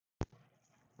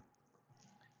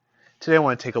Today I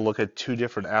want to take a look at two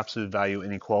different absolute value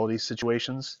inequality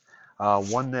situations.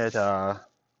 One that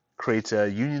creates a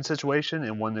union situation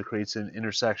and one that creates an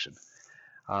intersection.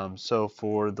 So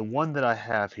for the one that I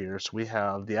have here, so we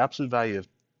have the absolute value of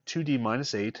 2d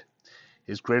minus 8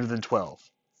 is greater than 12.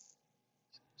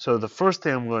 So the first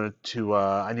thing I'm going to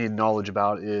I need knowledge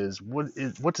about is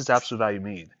what does absolute value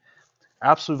mean?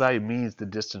 Absolute value means the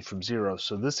distance from 0.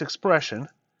 So this expression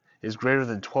is greater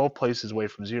than 12 places away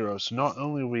from 0. So not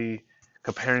only are we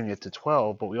comparing it to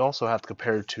 12, but we also have to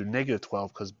compare it to negative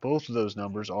 12 because both of those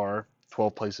numbers are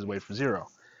 12 places away from 0.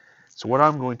 So what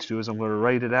I'm going to do is I'm going to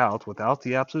write it out without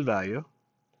the absolute value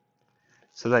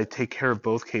so that I take care of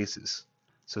both cases.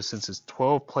 So since it's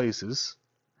 12 places,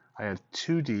 I have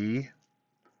 2d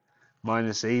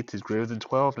minus 8 is greater than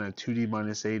 12, and I have 2d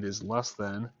minus 8 is less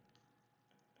than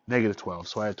negative 12.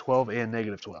 So I have 12 and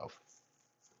negative 12.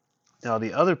 Now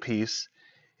the other piece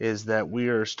is that we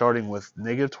are starting with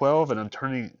negative 12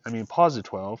 and positive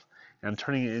 12, and I'm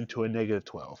turning it into a negative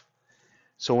 12.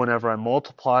 So whenever I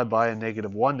multiply by a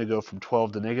negative 1 to go from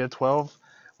 12 to negative 12,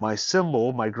 my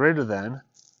symbol, my greater than,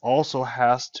 also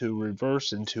has to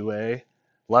reverse into a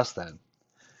less than.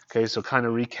 Okay, so kind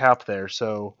of recap there.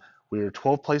 So we are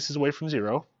 12 places away from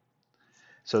 0.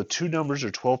 So two numbers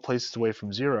are 12 places away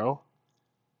from 0,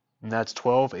 and that's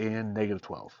 12 and negative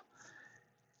 12.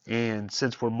 And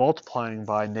since we're multiplying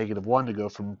by negative 1 to go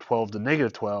from 12 to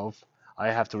negative 12, I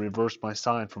have to reverse my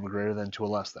sign from a greater than to a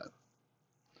less than.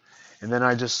 And then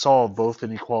I just solve both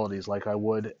inequalities like I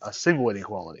would a single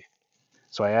inequality.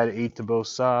 So I add 8 to both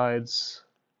sides,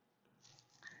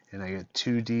 and I get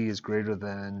 2d is greater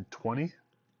than 20.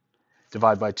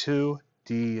 Divide by 2,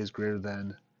 d is greater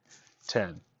than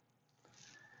 10.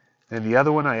 And the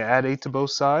other one, I add 8 to both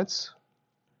sides.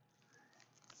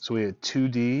 So we had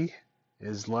 2d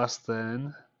is less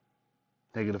than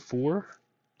negative 4.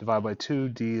 Divide by 2,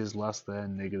 d is less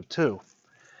than negative 2.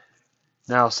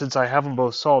 Now, since I have them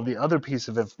both solved, the other piece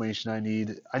of information I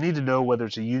need to know whether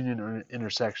it's a union or an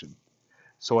intersection.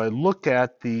 So I look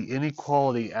at the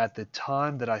inequality at the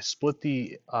time that I split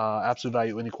the absolute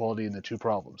value inequality into two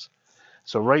problems.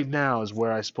 So right now is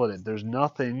where I split it. There's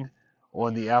nothing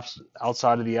on the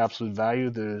outside of the absolute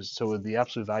value. So the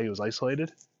absolute value is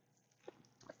isolated.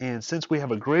 And since we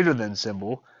have a greater than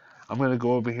symbol, I'm going to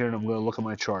go over here and I'm going to look at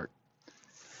my chart.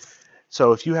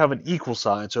 So if you have an equal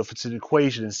sign, so if it's an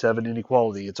equation instead of an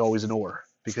inequality, it's always an or,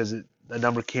 because a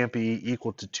number can't be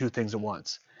equal to two things at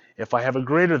once. If I have a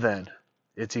greater than,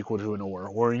 it's equal to an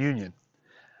or a union.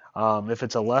 If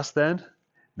it's a less than,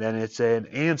 then it's an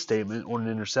and statement or an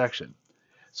intersection.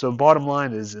 So bottom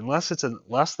line is, unless it's a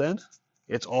less than,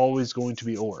 it's always going to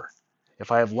be or.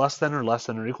 If I have less than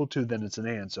or equal to, then it's an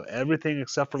and. So everything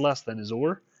except for less than is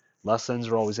or. Less thans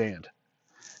are always and.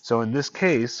 So in this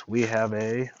case, we have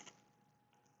a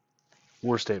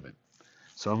or statement.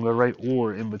 So I'm going to write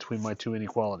or in between my two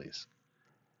inequalities.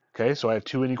 Okay, so I have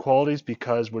two inequalities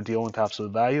because we're dealing with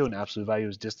absolute value, and absolute value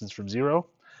is distance from 0.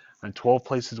 I'm 12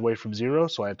 places away from 0,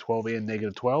 so I have 12 and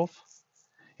negative 12,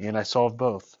 and I solved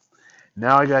both.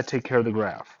 Now I got to take care of the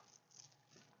graph.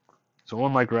 So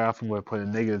on my graph, I'm going to put a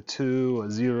negative 2, a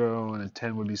 0, and a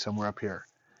 10 would be somewhere up here.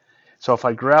 So if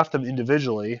I graph them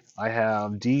individually, I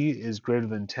have d is greater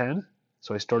than 10,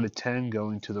 so I start at 10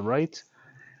 going to the right,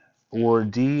 or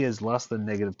d is less than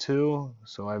negative 2,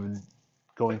 so I'm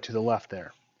going to the left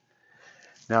there.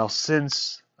 Now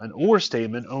since an or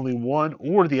statement, only one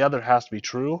or the other has to be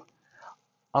true,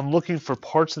 I'm looking for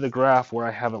parts of the graph where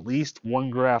I have at least one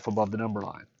graph above the number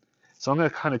line. So I'm going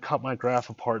to kind of cut my graph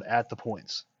apart at the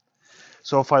points.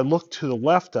 So if I look to the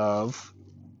left of,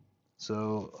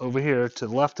 so over here to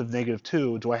the left of negative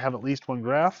 2, do I have at least one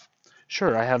graph?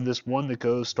 Sure, I have this one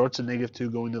that starts at negative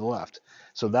 2 going to the left.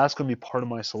 So that's going to be part of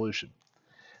my solution.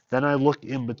 Then I look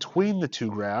in between the two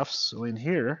graphs, so in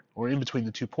here, or in between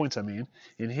the 2 points in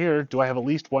here, do I have at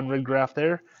least one red graph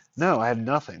there? No, I have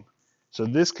nothing. So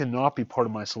this cannot be part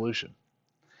of my solution.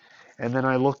 And then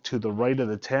I look to the right of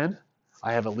the 10,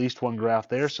 I have at least one graph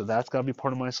there, so that's got to be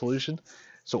part of my solution.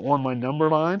 So on my number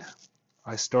line,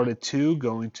 I started 2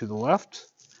 going to the left,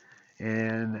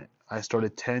 and I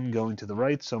started 10 going to the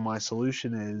right, so my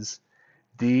solution is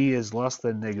d is less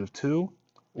than negative 2,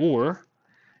 or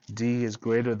d is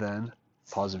greater than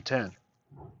positive 10.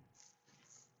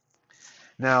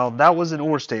 Now that was an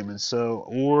or statement, so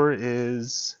or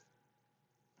is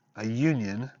a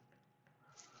union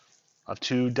of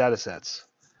two data sets.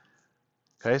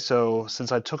 Okay, so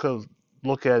since I took a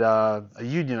look at a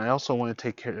union, I also want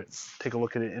to take a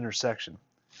look at an intersection.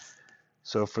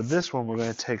 So for this one, we're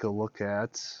going to take a look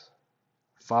at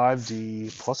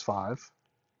 5d plus 5,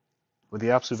 where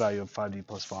the absolute value of 5d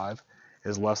plus 5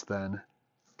 is less than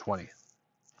 20.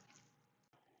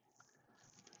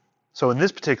 So in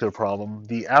this particular problem,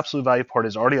 the absolute value part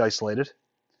is already isolated.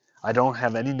 I don't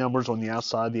have any numbers on the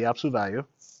outside of the absolute value.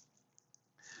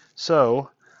 So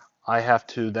I have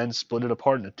to then split it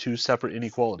apart into two separate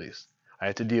inequalities. I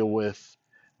have to deal with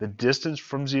the distance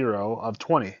from 0 of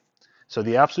 20. So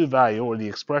the absolute value, or the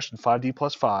expression 5d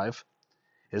plus 5,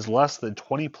 is less than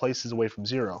 20 places away from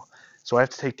 0. So I have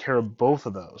to take care of both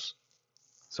of those.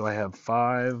 So I have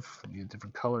 5, I need a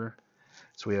different color.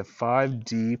 So we have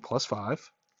 5d plus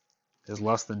 5 is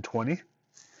less than 20.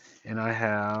 And I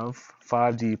have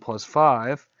 5d plus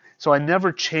 5. So I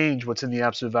never change what's in the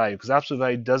absolute value, because absolute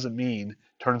value doesn't mean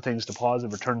turn things to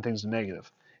positive or turn things to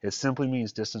negative. It simply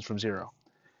means distance from 0.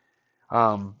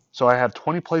 So I have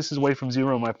 20 places away from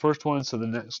 0 in my first one, so the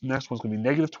next one's going to be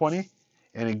negative 20.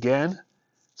 And again,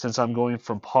 since I'm going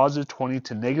from positive 20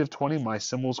 to negative 20, my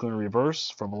symbol is going to reverse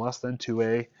from a less than to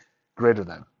a greater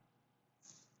than.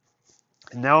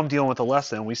 And now I'm dealing with a less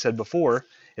than. We said before,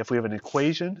 if we have an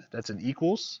equation that's an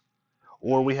equals,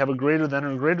 or we have a greater than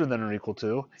or equal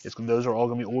to, those are all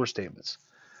going to be or statements.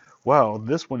 Well,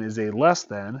 this one is a less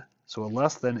than, so a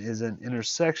less than is an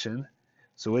intersection,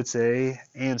 so it's a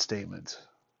and statement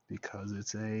because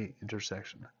it's a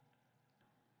intersection.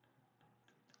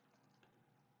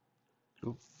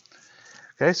 Oop.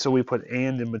 Okay, so we put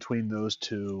and in between those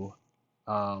two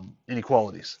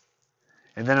inequalities.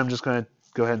 And then I'm just going to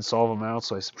go ahead and solve them out.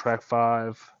 So I subtract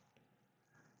 5.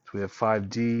 So we have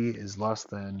 5d is less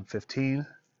than 15.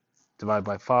 Divide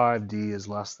by 5, d is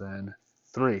less than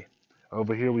 3.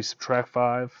 Over here we subtract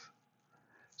 5.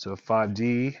 So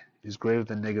 5d is greater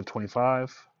than negative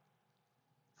 25.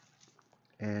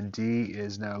 And d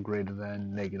is now greater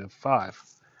than negative 5.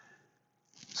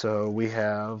 So we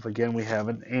have, again, we have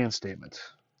an and statement.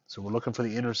 So we're looking for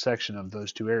the intersection of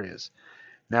those two areas.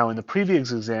 Now in the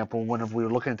previous example, when we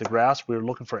were looking at the graphs, we were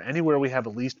looking for anywhere we have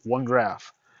at least one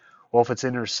graph. Well, if it's an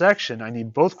intersection, I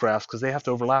need both graphs because they have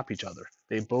to overlap each other.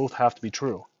 They both have to be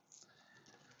true.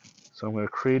 So I'm going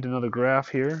to create another graph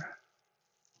here.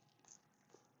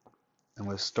 I'm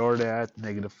going to start at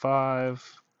negative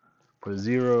 5, put a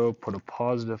 0, put a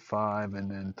positive 5, and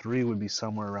then 3 would be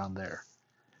somewhere around there.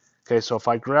 Okay, so if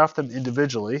I graph them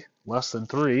individually, less than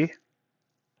 3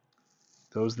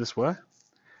 goes this way.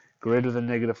 Greater than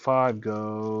negative 5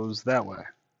 goes that way.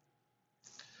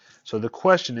 So the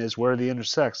question is where they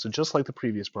intersect. So just like the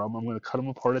previous problem, I'm going to cut them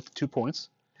apart at the 2 points.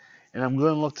 And I'm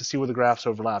going to look to see where the graphs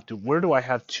overlap. Where do I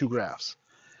have two graphs?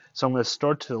 So I'm going to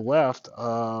start to the left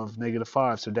of negative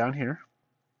 5, so down here.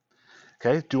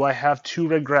 Okay, do I have two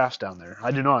red graphs down there?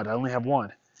 I do not. I only have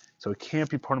one. So it can't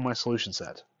be part of my solution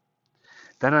set.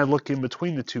 Then I look in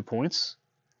between the 2 points.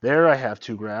 There I have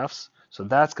two graphs, so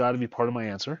that's got to be part of my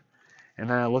answer. And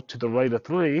then I look to the right of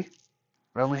 3.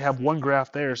 I only have one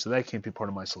graph there, so that can't be part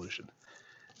of my solution.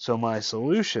 So my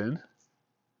solution,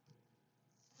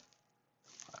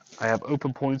 I have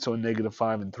open points on negative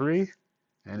 5 and 3,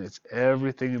 and it's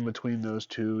everything in between those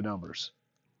two numbers.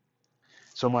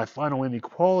 So my final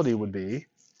inequality would be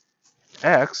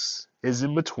x is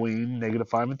in between negative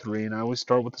 5 and 3, and I always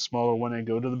start with the smaller one and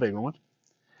go to the bigger one.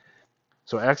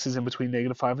 So x is in between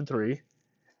negative 5 and 3.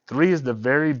 3 is the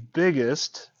very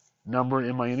biggest number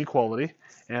in my inequality.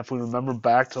 And if we remember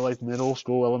back to like middle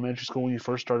school, elementary school, when you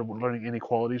first started learning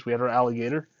inequalities, we had our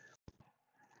alligator.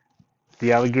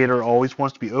 The alligator always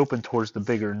wants to be open towards the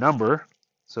bigger number.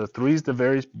 So 3 is the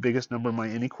very biggest number in my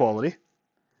inequality.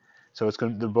 So they're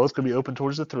both going to be open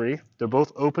towards the 3. They're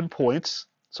both open points,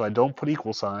 so I don't put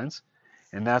equal signs.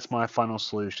 And that's my final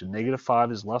solution. Negative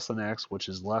 5 is less than x, which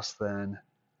is less than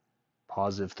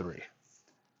positive 3.